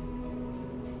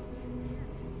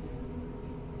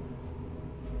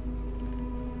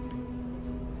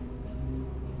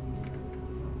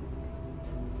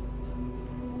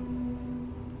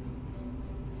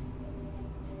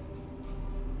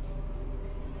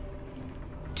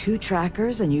 Two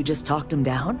trackers and you just talked them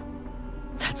down?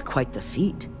 That's quite the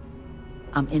feat.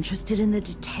 I'm interested in the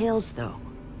details, though.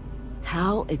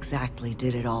 How exactly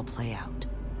did it all play out?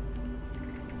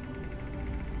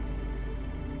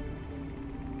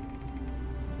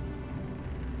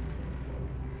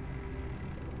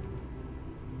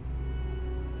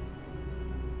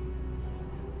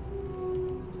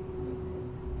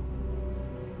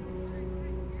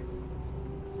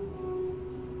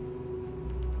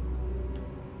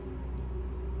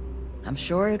 I'm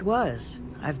sure it was.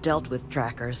 I've dealt with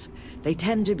trackers. They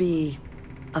tend to be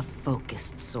a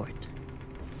focused sort.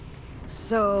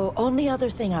 So, only other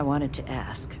thing I wanted to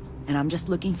ask, and I'm just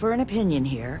looking for an opinion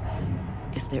here,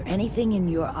 is there anything in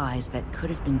your eyes that could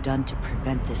have been done to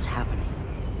prevent this happening?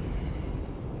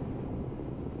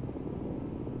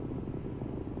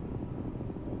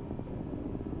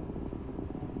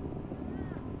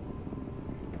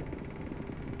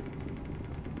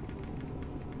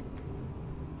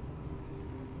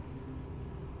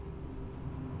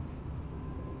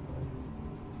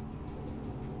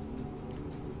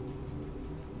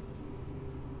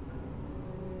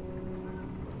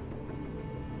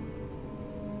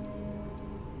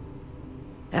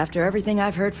 After everything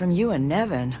I've heard from you and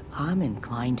Nevin, I'm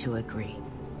inclined to agree.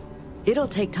 It'll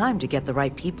take time to get the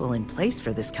right people in place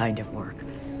for this kind of work,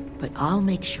 but I'll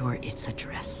make sure it's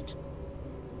addressed.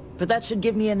 But that should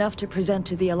give me enough to present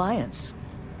to the Alliance.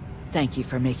 Thank you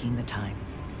for making the time.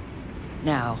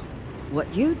 Now,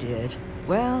 what you did,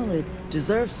 well, it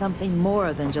deserves something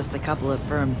more than just a couple of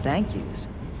firm thank yous.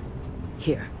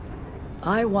 Here,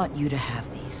 I want you to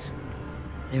have these.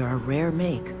 They're a rare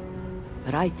make,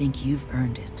 but I think you've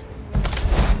earned it.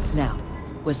 Now,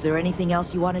 was there anything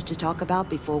else you wanted to talk about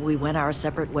before we went our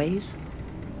separate ways?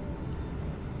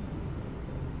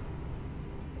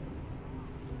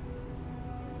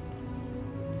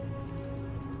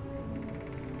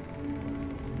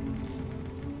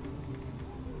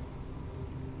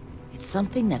 It's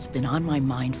something that's been on my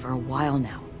mind for a while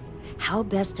now. How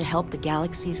best to help the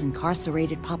galaxy's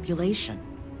incarcerated population?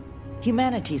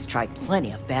 Humanity's tried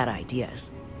plenty of bad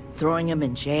ideas. Throwing them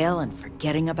in jail and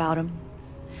forgetting about them.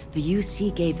 The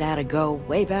UC gave that a go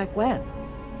way back when.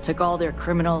 Took all their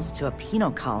criminals to a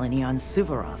penal colony on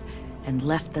Suvorov and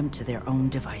left them to their own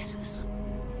devices.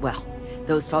 Well,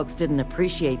 those folks didn't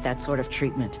appreciate that sort of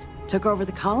treatment. Took over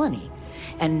the colony.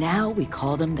 And now we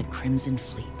call them the Crimson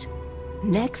Fleet.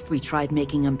 Next, we tried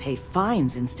making them pay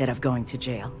fines instead of going to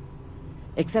jail.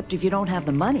 Except if you don't have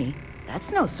the money,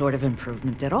 that's no sort of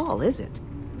improvement at all, is it?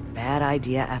 Bad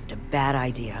idea after bad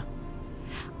idea.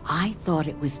 I thought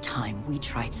it was time we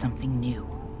tried something new.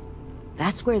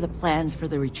 That's where the plans for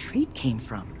the retreat came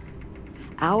from.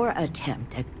 Our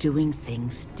attempt at doing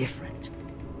things different.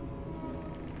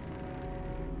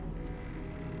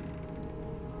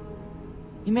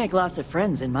 You make lots of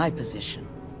friends in my position.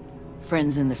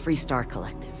 Friends in the Freestar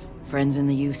Collective, friends in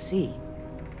the UC.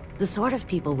 The sort of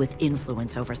people with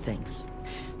influence over things.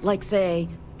 Like, say,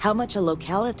 how much a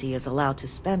locality is allowed to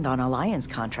spend on Alliance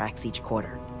contracts each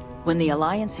quarter. When the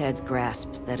Alliance heads grasp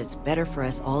that it's better for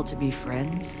us all to be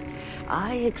friends,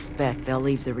 I expect they'll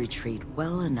leave the retreat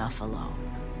well enough alone.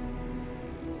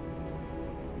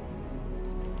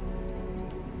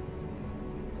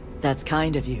 That's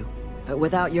kind of you, but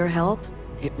without your help,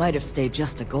 it might have stayed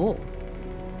just a goal.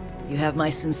 You have my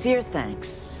sincere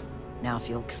thanks. Now if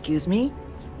you'll excuse me,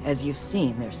 as you've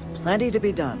seen, there's plenty to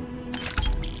be done.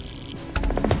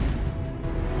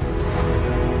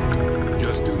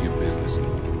 Just do your business and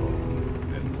move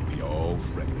along. Then we'll be all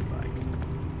friendly-like.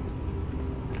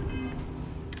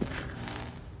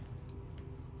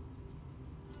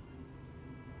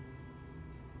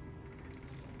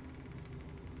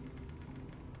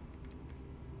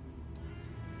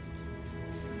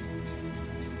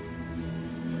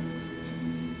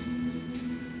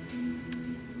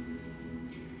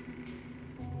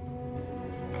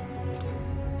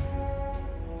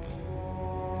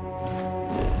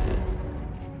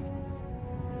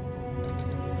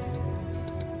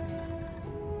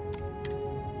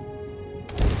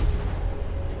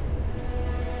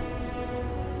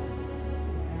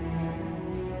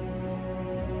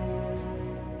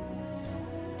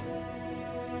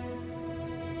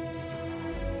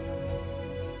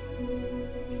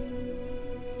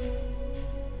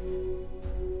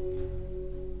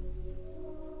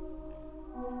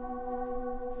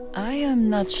 I am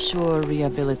not sure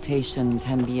rehabilitation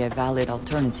can be a valid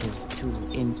alternative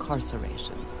to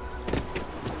incarceration.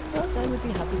 But I would be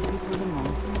happy to be proven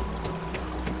wrong.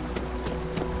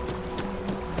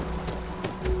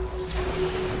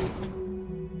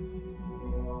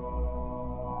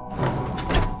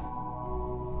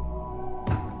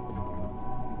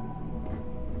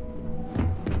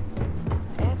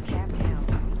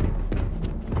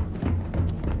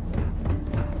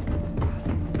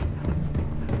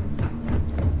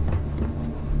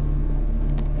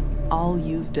 All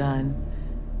you've done,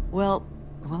 well,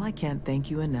 I can't thank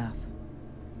you enough.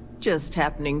 Just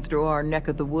happening through our neck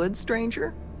of the woods,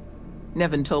 stranger?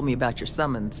 Nevin told me about your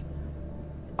summons.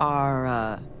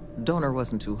 Our, donor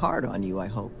wasn't too hard on you, I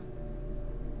hope.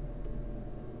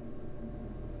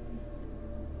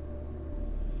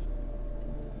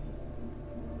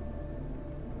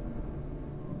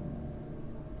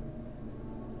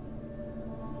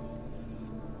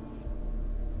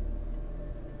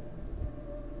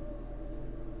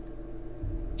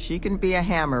 She can be a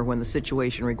hammer when the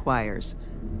situation requires.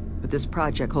 But this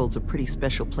project holds a pretty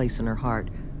special place in her heart,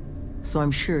 so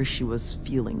I'm sure she was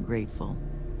feeling grateful.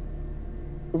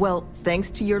 Well,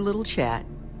 thanks to your little chat,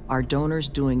 our donor's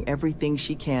doing everything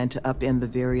she can to upend the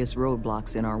various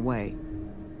roadblocks in our way.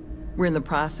 We're in the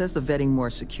process of vetting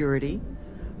more security,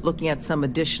 looking at some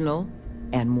additional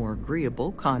and more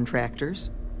agreeable contractors.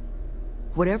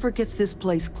 Whatever gets this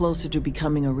place closer to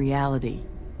becoming a reality.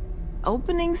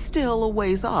 Opening's still a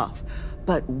ways off,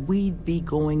 but we'd be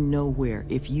going nowhere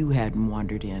if you hadn't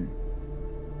wandered in.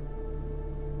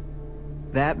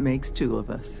 That makes two of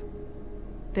us.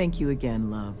 Thank you again,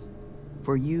 love.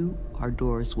 For you, our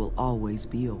doors will always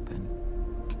be open.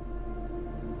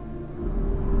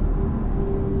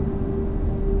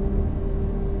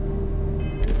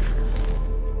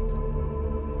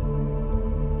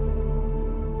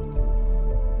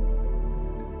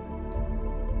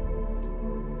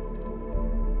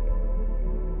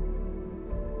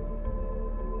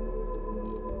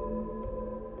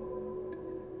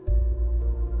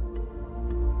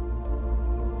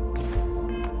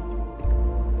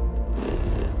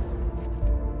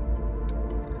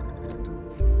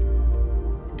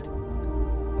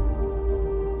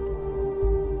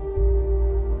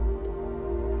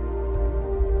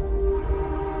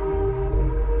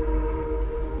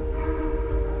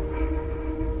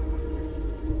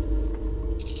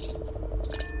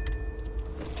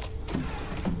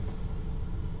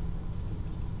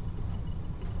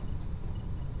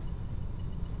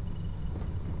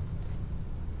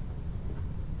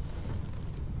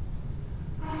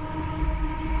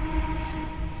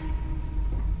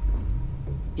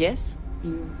 Yes?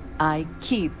 I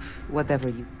keep whatever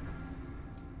you...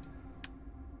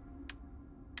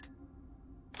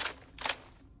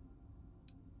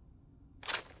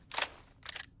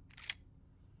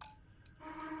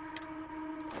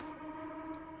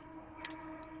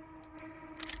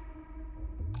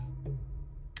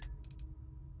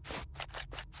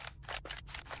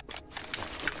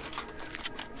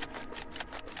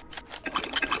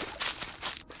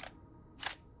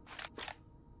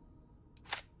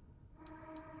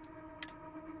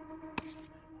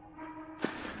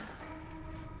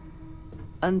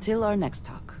 Until our next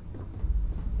talk.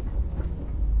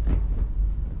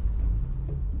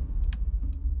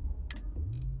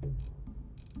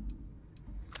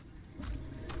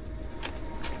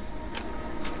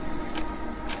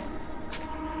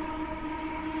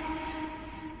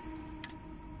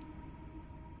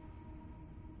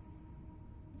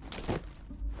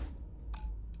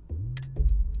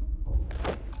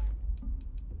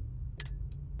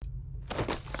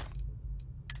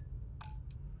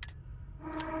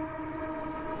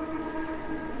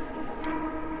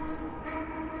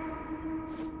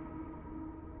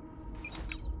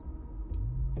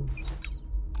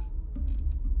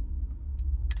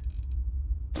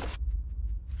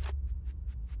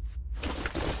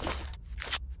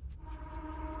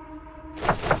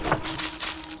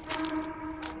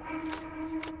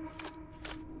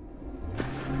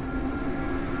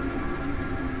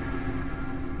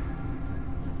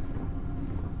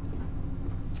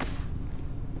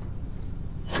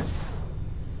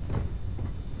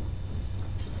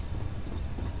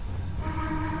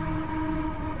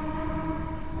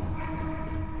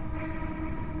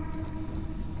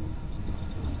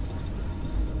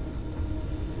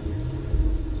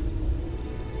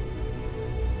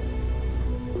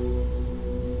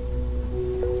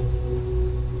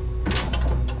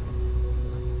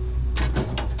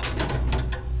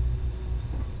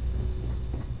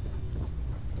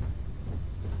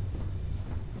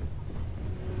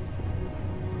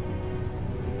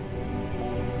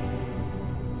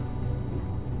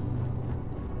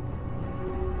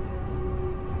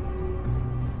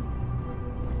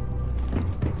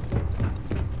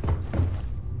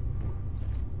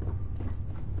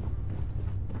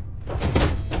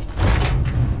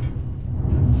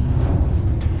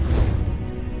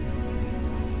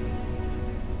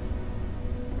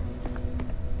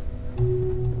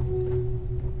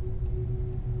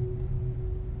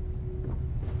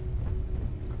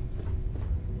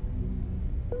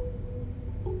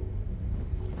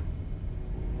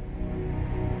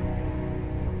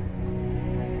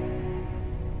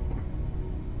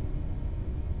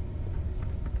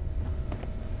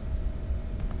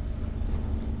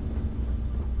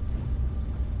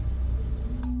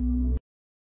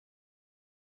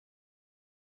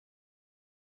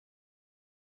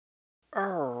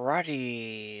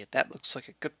 Alrighty, that looks like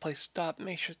a good place to stop.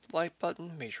 Make sure to hit the like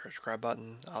button, make sure to subscribe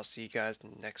button. I'll see you guys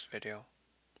in the next video.